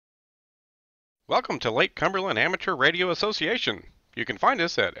Welcome to Lake Cumberland Amateur Radio Association. You can find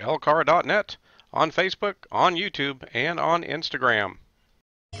us at LCARA.net, on Facebook, on YouTube, and on Instagram.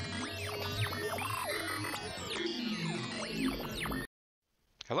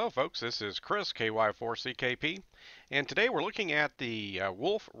 Hello folks, this is Chris, KY4CKP, and today we're looking at the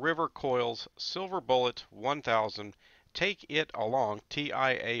Wolf River Coils Silver Bullet 1000 Take It Along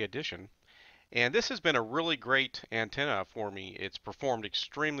TIA edition. And this has been a really great antenna for me. It's performed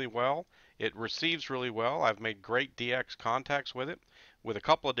extremely well. It receives really well. I've made great DX contacts with it, with a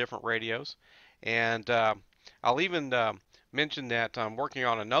couple of different radios. And I'll even mention that I'm working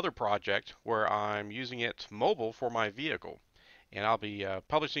on another project where I'm using it mobile for my vehicle. And I'll be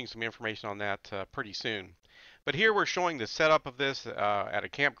publishing some information on that pretty soon. But here we're showing the setup of this at a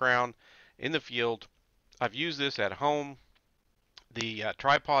campground in the field. I've used this at home. The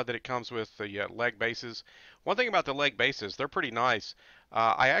tripod that it comes with, the leg bases. One thing about the leg bases, they're pretty nice.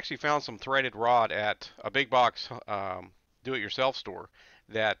 I actually found some threaded rod at a big box do-it-yourself store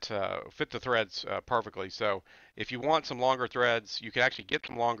that fit the threads perfectly. So if you want some longer threads, you can actually get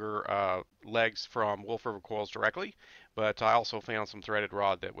some longer legs from Wolf River Coils directly. But I also found some threaded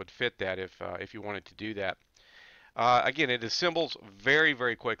rod that would fit that if you wanted to do that. Again, it assembles very,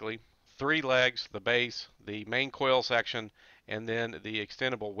 very quickly. 3 legs, the base, the main coil section, and then the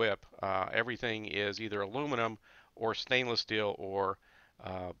extendable whip. Everything is either aluminum or stainless steel or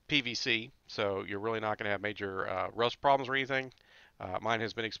PVC, so you're really not going to have major rust problems or anything. Mine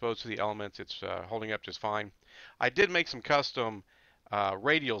has been exposed to the elements. It's holding up just fine. I did make some custom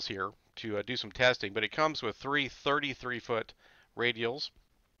radials here to do some testing, but it comes with 3 33-foot radials.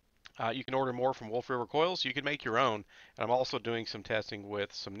 You can order more from Wolf River Coils. You can make your own. And I'm also doing some testing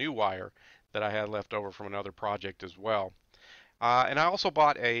with some new wire that I had left over from another project as well. And I also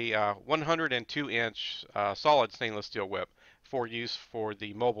bought a 102-inch solid stainless steel whip for use for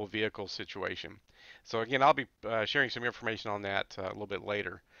the mobile vehicle situation. So again, I'll be sharing some information on that a little bit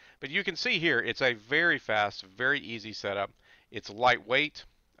later. But you can see here, it's a very fast, very easy setup. It's lightweight.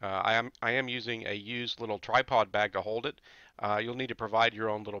 I am using a used little tripod bag to hold it. You'll need to provide your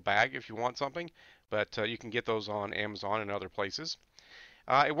own little bag if you want something, but you can get those on Amazon and other places.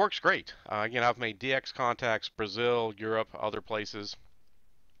 It works great. Again, I've made DX contacts, Brazil, Europe, other places.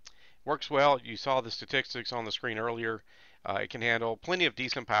 Works well. You saw the statistics on the screen earlier. It can handle plenty of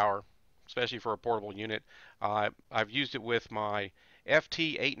decent power, especially for a portable unit. I've used it with my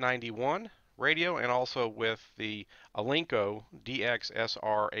FT891 radio and also with the Echolink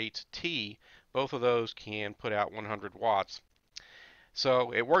DX-SR8T. Both of those can put out 100 watts.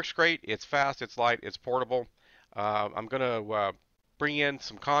 So it works great. It's fast, it's light, it's portable. I'm going to bring in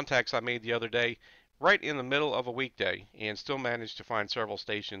some contacts I made the other day right in the middle of a weekday and still managed to find several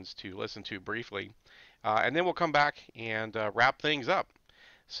stations to listen to briefly. And then we'll come back and wrap things up.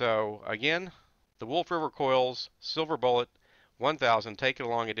 So again, the Wolf River Coils Silver Bullet 1000 Take It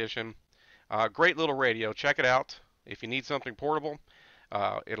Along edition. Great little radio. Check it out. If you need something portable,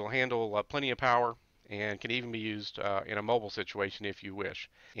 it'll handle plenty of power and can even be used in a mobile situation if you wish.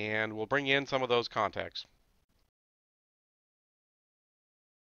 And we'll bring in some of those contacts.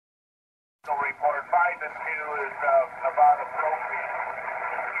 Report 5 and 2 is about appropriate.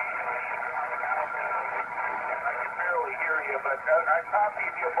 I can barely hear you, but I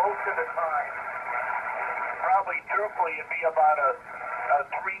copied you most of the time. Probably truthfully it'd be about a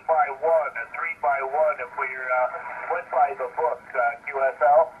 3x1, a 3x1 if we went by the book,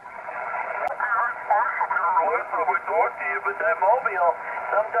 QSL. We're talking to you, but that mobile,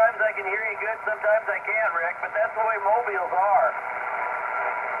 sometimes I can hear you good, sometimes I can't, Rick, but that's the way mobiles are.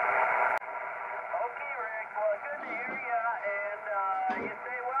 Okay, Rick, well, good to hear you, and you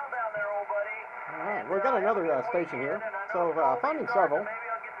stay well down there, old buddy. All right, we've got another station here, so finding several,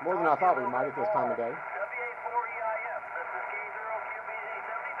 more than I thought we might at this time of day. WA4EIF, this is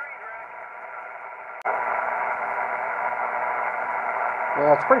K0QBZ73, Rick.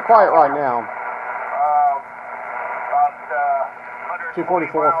 Yeah, it's pretty quiet right now. About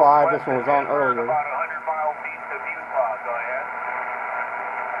 244.5, this one was on earlier. About 100 miles east of Utah, go ahead.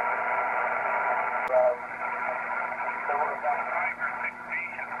 There were about 5 or 6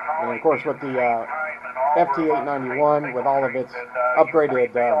 stations calling. And of course with the FT891, with all of its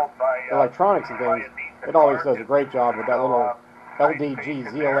upgraded electronics and things, it always does a great job with that little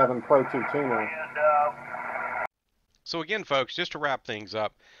LDG Z11 Pro 2 tuner. So again, folks, just to wrap things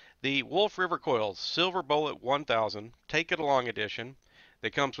up, the Wolf River Coils Silver Bullet 1000 Take It Along edition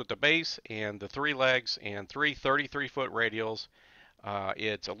that comes with the base and the 3 legs and 3 33-foot radials.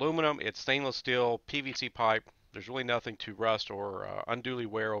 It's aluminum, it's stainless steel, PVC pipe. There's really nothing to rust or unduly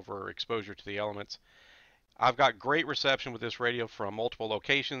wear over exposure to the elements. I've got great reception with this radio from multiple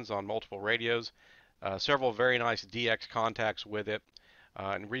locations on multiple radios. Several very nice DX contacts with it,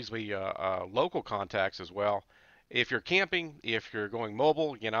 and reasonably local contacts as well. If you're camping, if you're going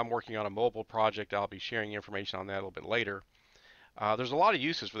mobile, again, I'm working on a mobile project. I'll be sharing information on that a little bit later. There's a lot of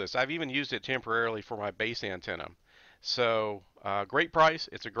uses for this. I've even used it temporarily for my base antenna. So great price.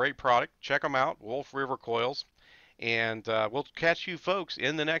 It's a great product. Check them out, Wolf River Coils. And we'll catch you folks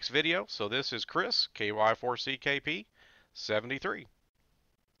in the next video. So this is Chris, KY4CKP 73.